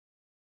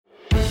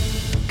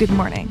Good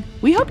morning.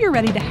 We hope you're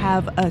ready to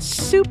have a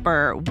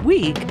super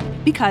week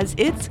because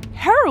it's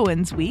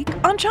Heroines Week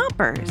on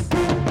Chompers.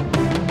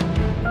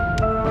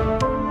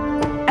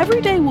 Every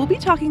day we'll be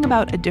talking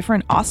about a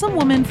different awesome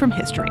woman from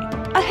history,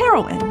 a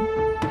heroine.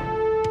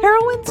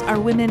 Heroines are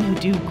women who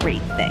do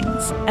great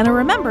things and are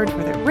remembered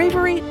for their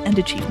bravery and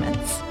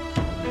achievements.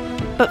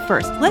 But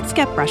first, let's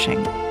get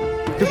brushing.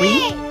 3,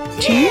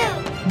 2,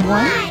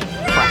 1,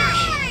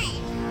 brush.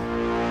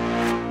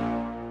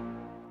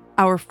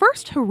 Our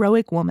first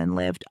heroic woman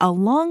lived a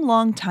long,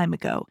 long time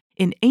ago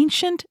in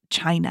ancient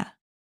China.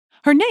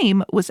 Her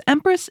name was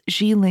Empress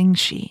Xi Ling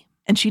Shi,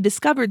 and she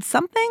discovered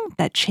something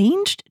that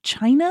changed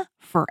China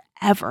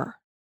forever.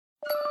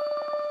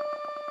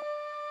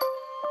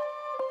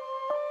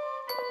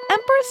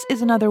 Empress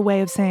is another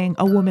way of saying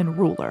a woman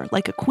ruler,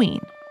 like a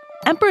queen.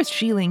 Empress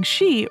Xi Ling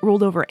Shi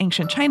ruled over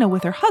ancient China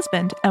with her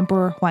husband,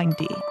 Emperor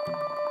Huangdi.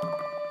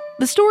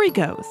 The story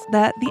goes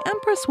that the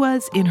Empress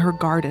was in her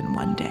garden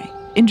one day,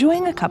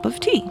 enjoying a cup of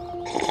tea,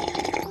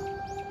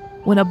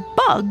 when a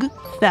bug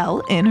fell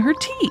in her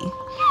tea.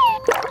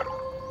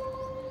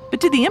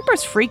 But did the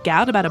Empress freak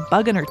out about a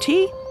bug in her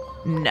tea?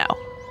 No.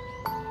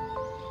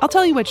 I'll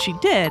tell you what she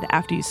did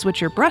after you switch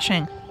your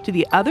brushing to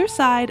the other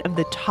side of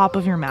the top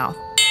of your mouth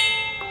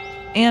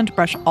and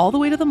brush all the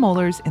way to the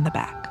molars in the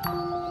back.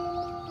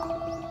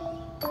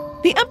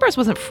 The Empress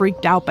wasn't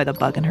freaked out by the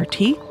bug in her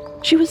tea.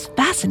 She was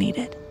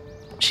fascinated.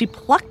 She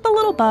plucked the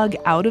little bug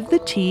out of the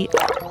tea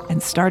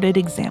and started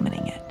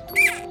examining it.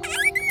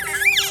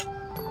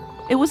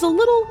 It was a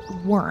little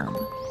worm,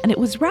 and it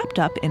was wrapped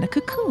up in a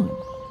cocoon.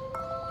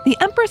 The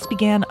Empress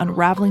began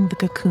unraveling the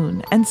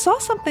cocoon and saw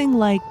something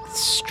like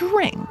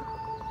string.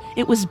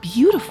 It was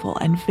beautiful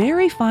and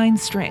very fine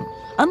string,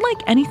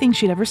 unlike anything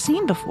she'd ever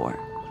seen before.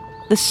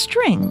 The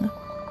string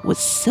was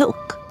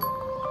silk.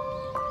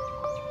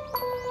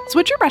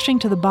 Switch your brushing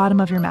to the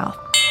bottom of your mouth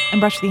and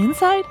brush the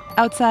inside,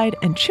 outside,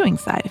 and chewing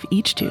side of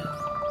each tooth.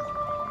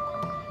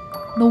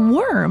 The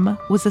worm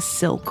was a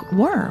silk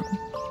worm.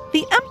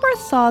 The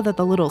Empress saw that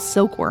the little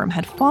silkworm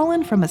had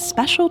fallen from a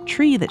special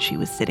tree that she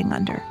was sitting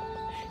under,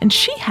 and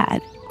she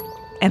had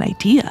an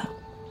idea.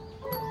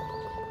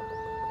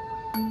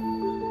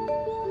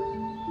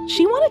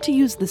 She wanted to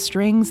use the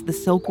strings the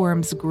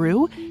silkworms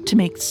grew to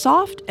make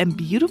soft and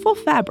beautiful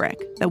fabric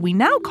that we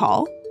now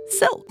call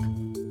silk.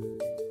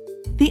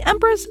 The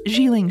Empress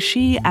Xi Ling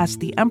Shi asked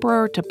the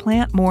emperor to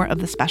plant more of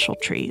the special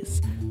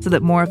trees so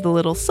that more of the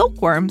little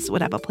silkworms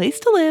would have a place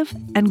to live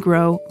and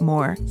grow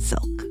more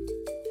silk.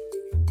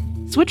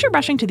 Switch your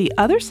brushing to the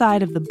other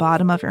side of the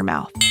bottom of your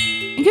mouth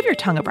and give your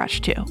tongue a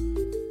brush too.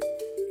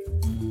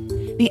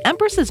 The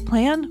Empress's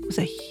plan was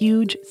a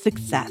huge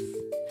success.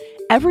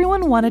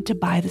 Everyone wanted to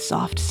buy the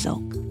soft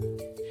silk.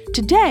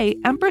 Today,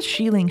 Empress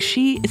Xi Ling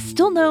Shi is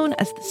still known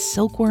as the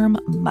Silkworm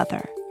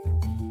Mother.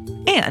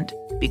 And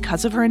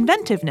because of her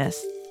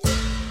inventiveness,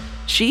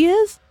 she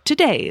is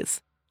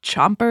today's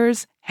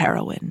Chompers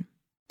heroine.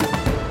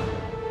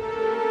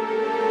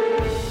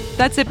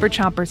 That's it for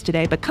Chompers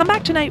today, but come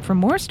back tonight for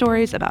more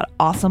stories about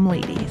awesome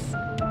ladies.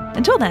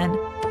 Until then,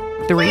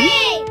 3,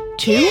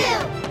 2,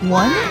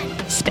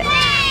 1, spit.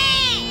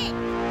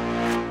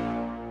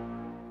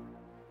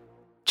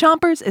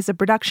 Chompers is a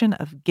production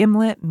of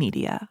Gimlet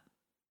Media.